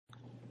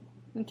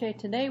Okay,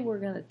 today we're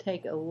going to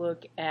take a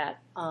look at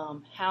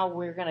how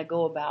we're going to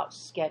go about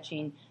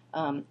sketching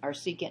our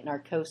secant and our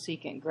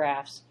cosecant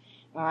graphs.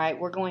 All right,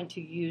 we're going to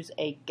use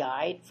a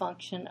guide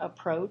function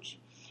approach,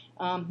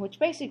 which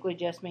basically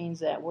just means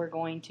that we're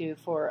going to,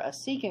 for a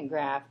secant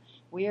graph,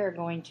 we are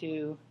going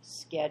to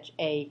sketch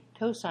a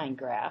cosine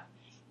graph.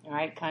 All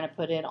right, kind of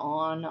put it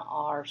on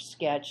our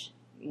sketch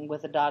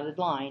with a dotted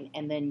line,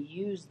 and then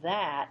use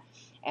that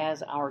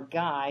as our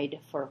guide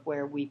for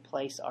where we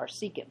place our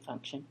secant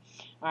function.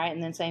 All right,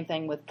 and then same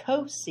thing with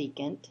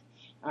cosecant.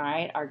 All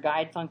right, our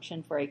guide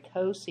function for a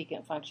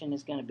cosecant function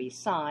is going to be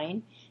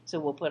sine. So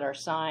we'll put our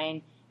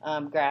sine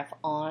graph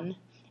on,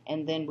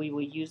 and then we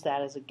will use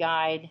that as a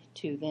guide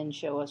to then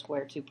show us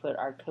where to put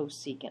our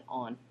cosecant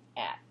on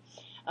at.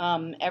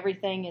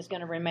 Everything is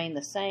going to remain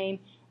the same.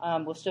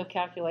 We'll still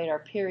calculate our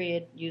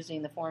period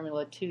using the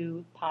formula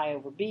 2 pi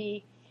over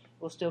b.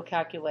 We'll still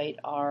calculate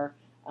our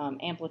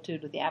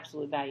amplitude with the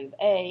absolute value of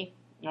a.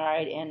 All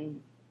right,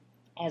 and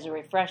as a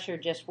refresher,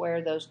 just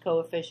where those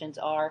coefficients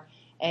are,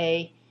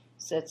 a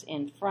sits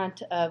in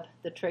front of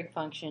the trig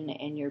function,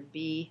 and your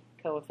b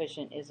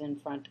coefficient is in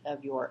front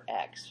of your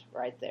x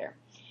right there.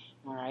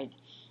 All right.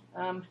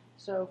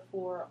 So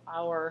for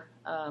our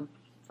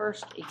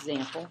first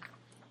example,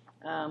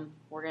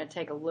 we're going to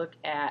take a look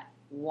at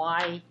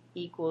y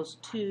equals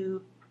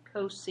 2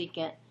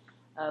 cosecant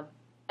of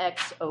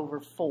x over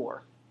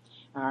 4.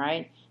 All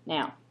right.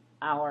 Now,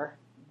 our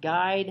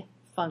guide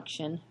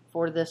function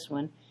for this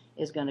one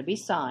is going to be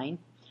sine.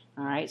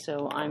 All right,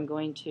 so I'm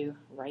going to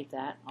write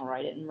that. I'll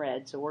write it in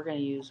red. So we're going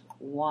to use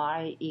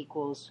y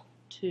equals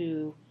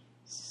 2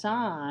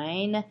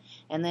 sine,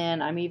 and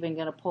then I'm even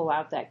going to pull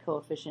out that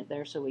coefficient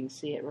there so we can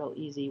see it real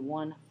easy,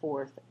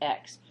 1/4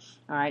 x.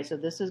 All right, so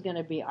this is going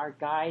to be our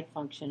guide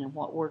function and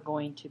what we're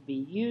going to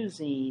be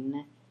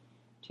using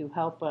to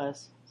help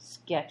us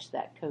sketch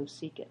that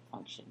cosecant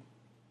function.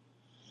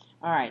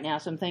 All right, now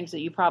some things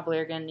that you probably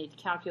are going to need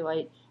to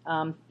calculate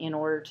in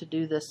order to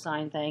do this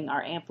sine thing.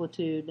 Our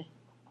amplitude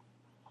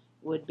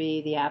would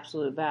be the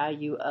absolute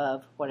value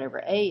of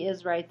whatever a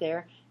is right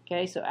there.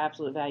 Okay, so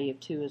absolute value of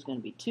 2 is going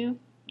to be 2.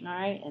 All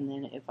right, and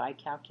then if I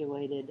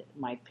calculated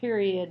my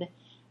period,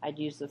 I'd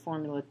use the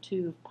formula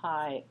 2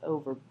 pi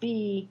over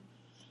b.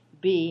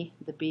 B,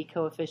 the b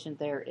coefficient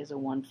there is a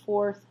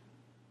 1/4.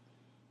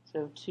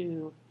 So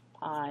 2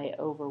 pi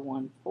over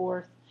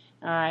 1/4.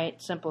 All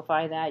right,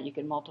 simplify that. You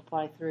can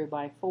multiply through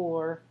by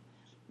 4.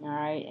 All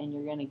right, and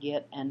you're going to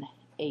get an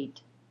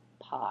 8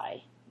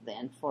 pi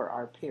then for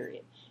our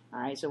period. All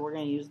right, so we're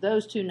going to use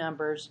those two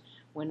numbers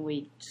when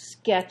we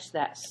sketch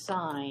that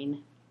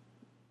sine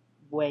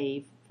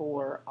wave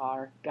for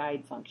our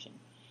guide function.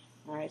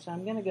 All right, so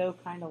I'm going to go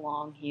kind of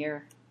long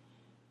here.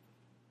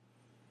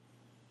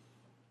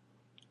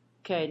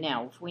 Okay,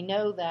 now if we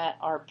know that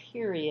our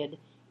period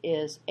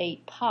is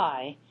 8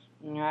 pi,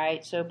 all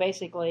right, so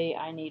basically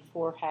I need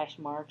 4 hash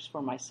marks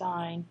for my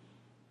sine,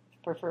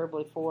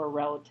 preferably 4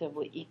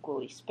 relatively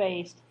equally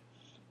spaced.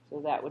 So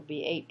that would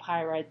be 8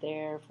 pi right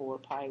there, 4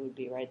 pi would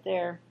be right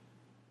there.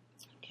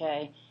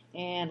 Okay,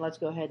 and let's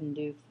go ahead and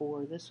do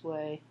 4 this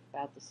way,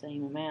 about the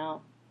same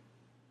amount.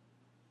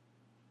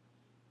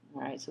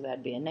 All right, so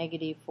that'd be a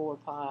negative 4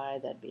 pi,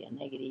 that'd be a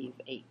negative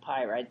 8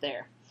 pi right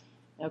there.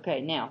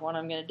 Okay, now what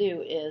I'm going to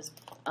do is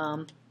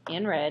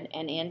in red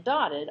and in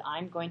dotted,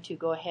 I'm going to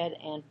go ahead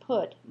and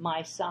put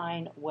my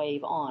sine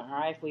wave on. All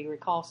right, if we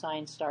recall,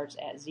 sine starts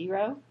at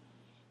 0,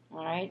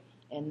 all right,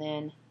 and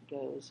then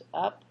goes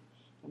up,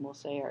 and we'll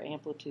say our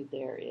amplitude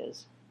there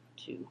is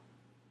 2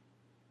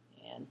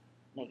 and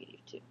negative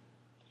 2.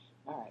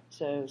 All right,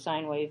 so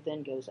sine wave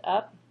then goes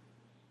up,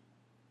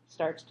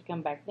 starts to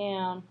come back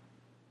down,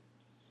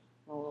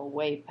 a little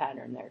wave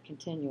pattern there,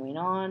 continuing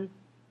on.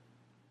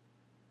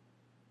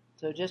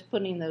 So just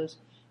putting those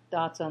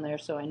dots on there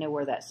so I know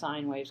where that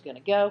sine wave is going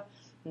to go.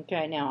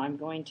 Okay, now I'm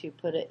going to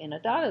put it in a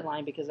dotted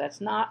line because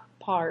that's not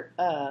part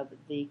of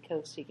the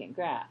cosecant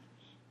graph.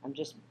 I'm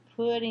just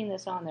putting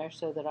this on there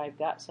so that I've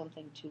got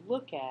something to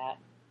look at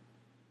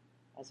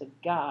as a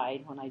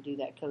guide when I do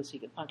that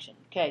cosecant function.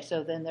 Okay,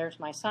 so then there's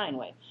my sine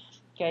wave.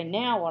 Okay,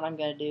 now what I'm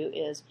going to do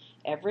is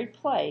every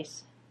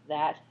place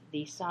that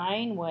the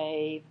sine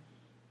wave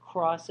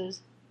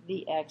crosses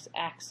the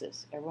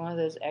x-axis, every one of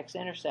those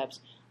x-intercepts,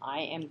 I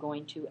am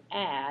going to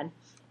add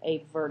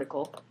a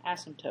vertical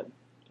asymptote.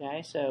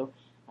 Okay, so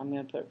I'm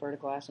going to put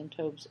vertical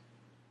asymptotes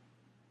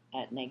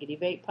at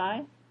negative 8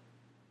 pi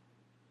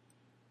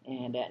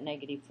and at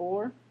negative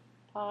 4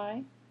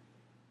 pi.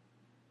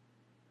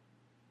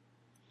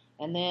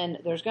 And then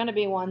there's going to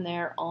be one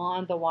there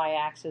on the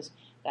y-axis.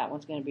 That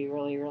one's going to be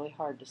really, really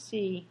hard to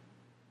see.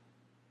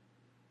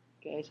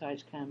 Okay, so I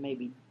just kind of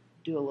maybe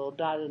do a little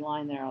dotted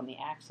line there on the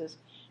axis.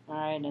 All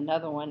right,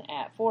 another one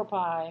at 4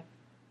 pi.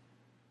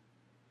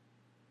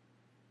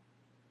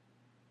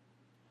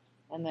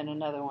 And then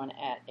another one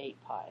at 8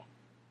 pi.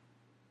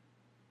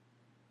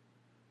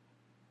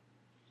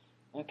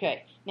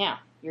 Okay, now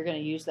you're going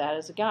to use that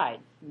as a guide.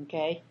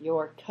 Okay,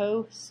 your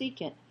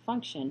cosecant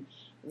function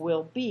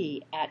will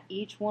be at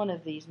each one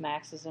of these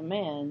maxes and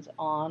mins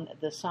on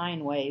the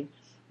sine wave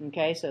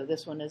Okay, so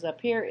this one is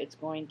up here. It's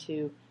going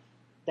to,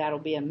 that'll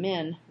be a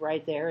min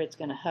right there. It's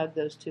going to hug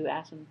those two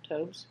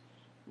asymptotes.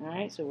 All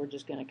right, so we're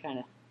just going to kind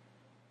of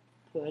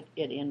put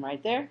it in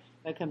right there.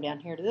 I'm going to come down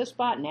here to this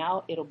spot.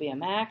 Now it'll be a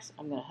max.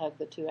 I'm going to hug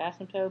the two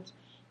asymptotes,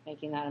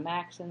 making that a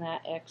max in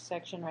that X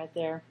section right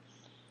there.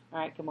 All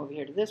right, come over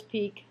here to this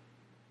peak,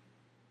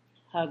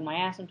 hug my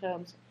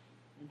asymptotes,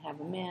 and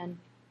have a min.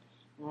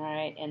 All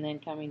right, and then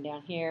coming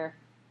down here,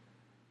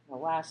 the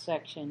last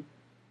section,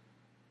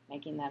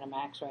 making that a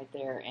max right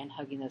there and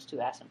hugging those two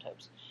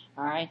asymptotes.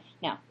 All right,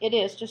 now it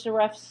is just a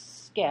rough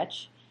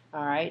sketch,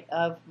 all right,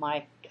 of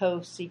my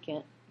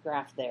cosecant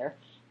graph there,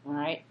 all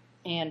right,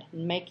 and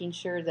making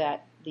sure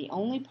that the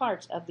only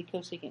parts of the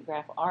cosecant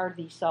graph are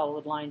the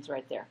solid lines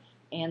right there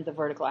and the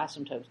vertical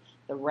asymptotes.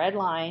 The red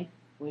line,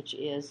 which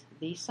is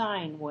the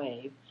sine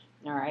wave,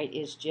 all right,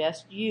 is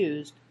just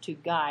used to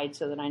guide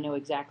so that I know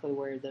exactly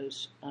where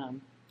those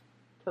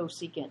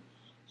cosecant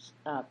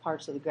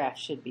parts of the graph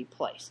should be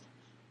placed.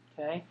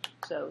 Okay,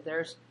 so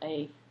there's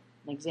an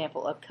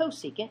example of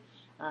cosecant.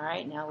 All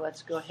right, now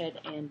let's go ahead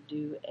and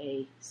do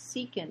a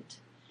secant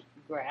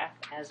graph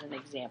as an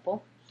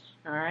example.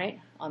 All right,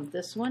 on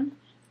this one,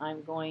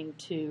 I'm going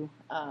to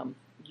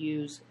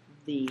use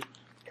the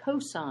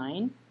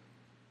cosine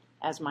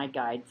as my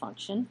guide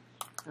function.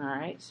 All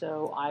right,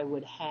 so I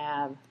would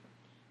have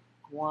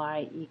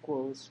y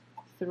equals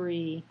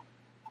 3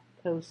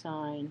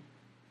 cosine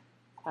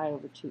pi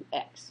over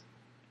 2x.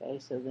 Okay,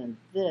 so then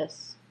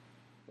this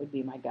would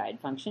be my guide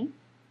function.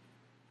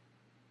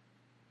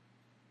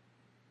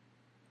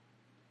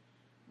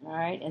 All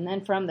right, and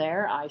then from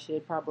there, I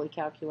should probably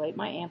calculate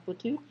my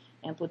amplitude.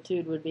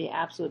 Amplitude would be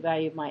absolute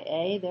value of my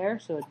A there,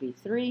 so it'd be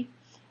 3.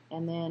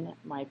 And then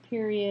my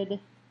period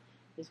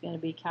is going to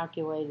be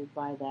calculated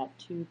by that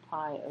 2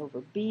 pi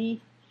over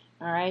B.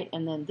 All right,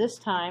 and then this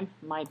time,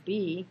 my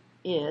B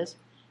is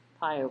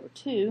pi over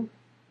 2.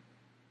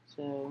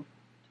 So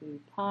 2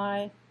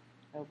 pi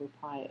over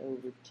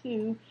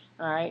 2.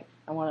 All right,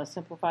 I want to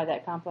simplify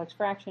that complex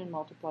fraction,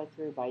 multiply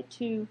through by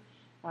 2.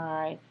 All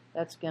right,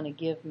 that's going to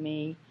give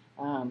me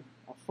a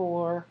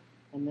 4,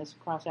 and this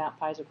cross out,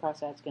 pi's will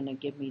cross out, it's going to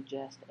give me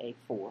just a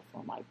 4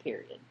 for my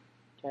period.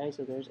 Okay,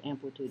 so there's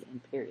amplitude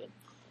and period.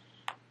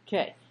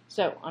 Okay,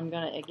 so I'm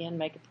going to again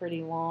make a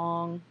pretty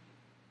long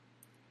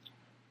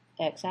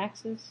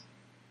x-axis.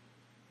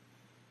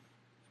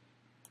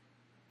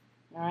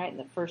 All right, and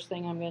the first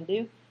thing I'm going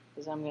to do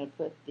is I'm going to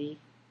put the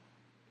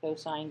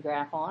cosine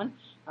graph on.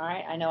 All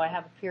right, I know I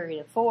have a period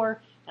of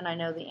 4, and I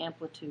know the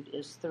amplitude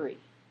is 3.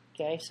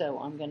 Okay, so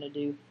I'm going to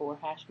do 4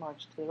 hash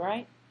marks to the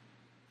right,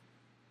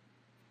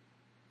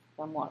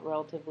 somewhat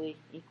relatively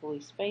equally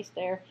spaced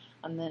there.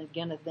 I'm then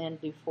going to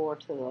do 4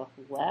 to the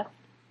left.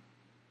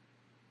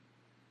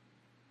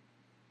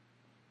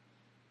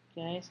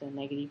 Okay, so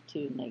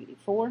 -2,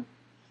 -4.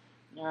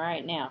 All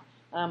right, now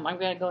I'm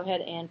going to go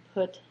ahead and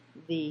put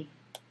the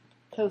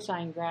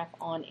cosine graph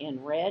on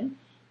in red,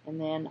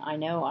 and then I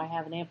know I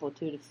have an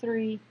amplitude of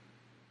 3.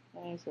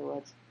 Okay, so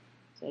let's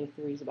say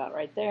 3 is about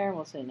right there, and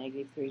we'll say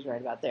 -3 is right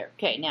about there.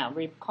 Okay, now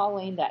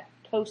recalling that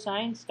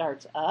cosine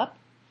starts up.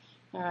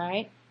 All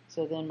right,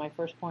 so then my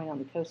first point on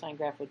the cosine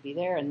graph would be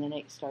there, and then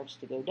it starts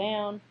to go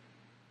down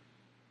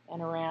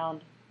and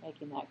around,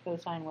 making that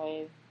cosine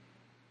wave,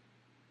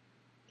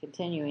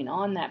 continuing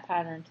on that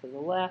pattern to the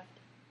left.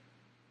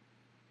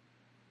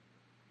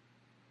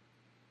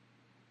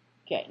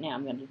 Okay, now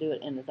I'm going to do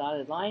it in a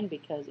dotted line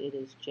because it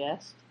is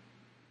just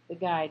the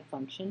guide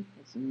function.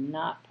 It's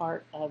not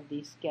part of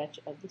the sketch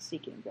of the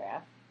secant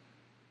graph.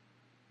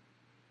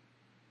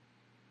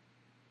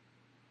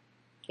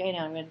 Okay,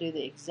 now I'm going to do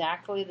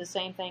exactly the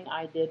same thing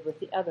I did with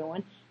the other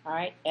one. All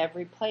right,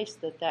 every place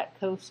that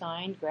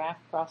cosine graph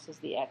crosses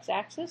the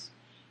x-axis,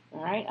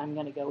 all right, I'm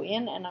going to go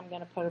in and I'm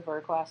going to put a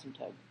vertical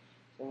asymptote.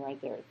 So right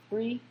there at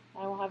 3,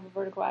 I will have a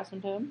vertical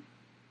asymptote.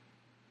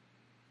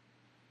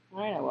 All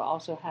right, I will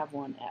also have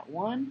one at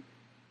 1.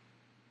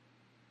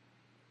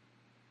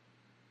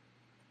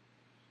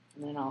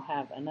 And then I'll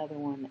have another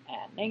one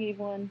at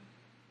 -1.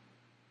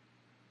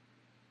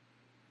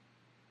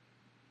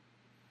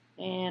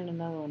 And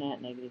another one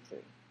at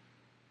 -3.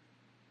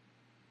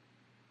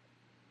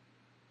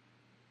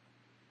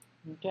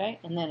 Okay,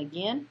 and then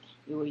again,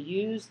 you will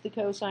use the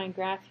cosine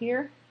graph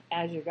here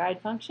as your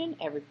guide function.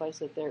 Every place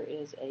that there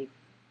is a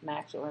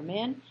max or a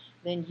min,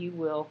 then you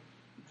will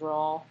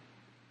draw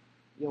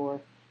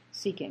your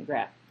secant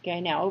graph.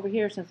 Okay, now over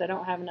here, since I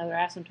don't have another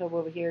asymptote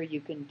over here,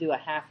 you can do a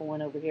half of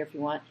one over here if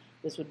you want.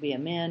 This would be a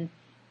min.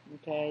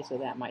 Okay, so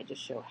that might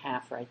just show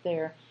half right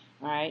there.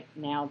 All right,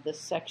 now this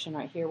section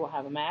right here will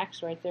have a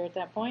max right there at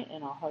that point,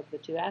 and I'll hug the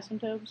two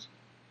asymptotes.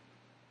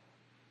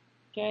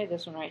 Okay,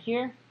 this one right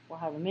here will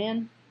have a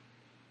min,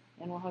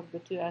 and we'll hug the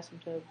two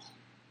asymptotes.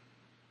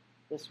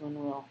 This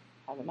one will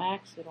have a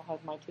max, it'll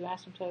hug my two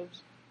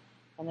asymptotes.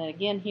 And then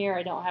again here,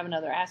 I don't have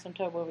another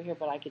asymptote over here,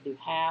 but I could do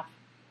half.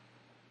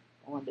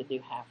 I wanted to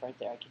do half right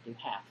there, I could do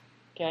half.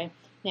 Okay,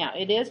 now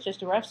it is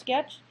just a rough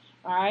sketch,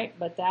 all right,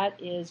 but that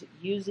is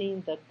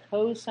using the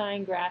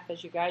cosine graph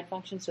as your guide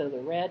function, so the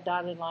red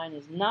dotted line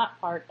is not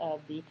part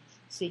of the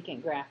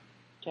secant graph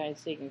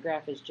Chinese secant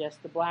graph is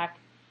just the black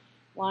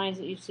lines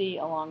that you see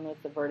along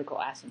with the vertical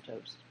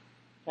asymptotes.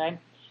 Okay,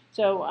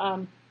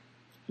 so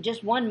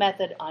just one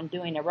method on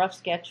doing a rough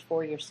sketch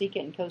for your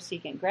secant and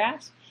cosecant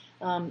graphs.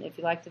 If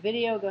you like the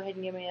video, go ahead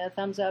and give me a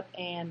thumbs up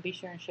and be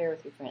sure and share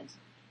with your friends.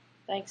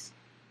 Thanks.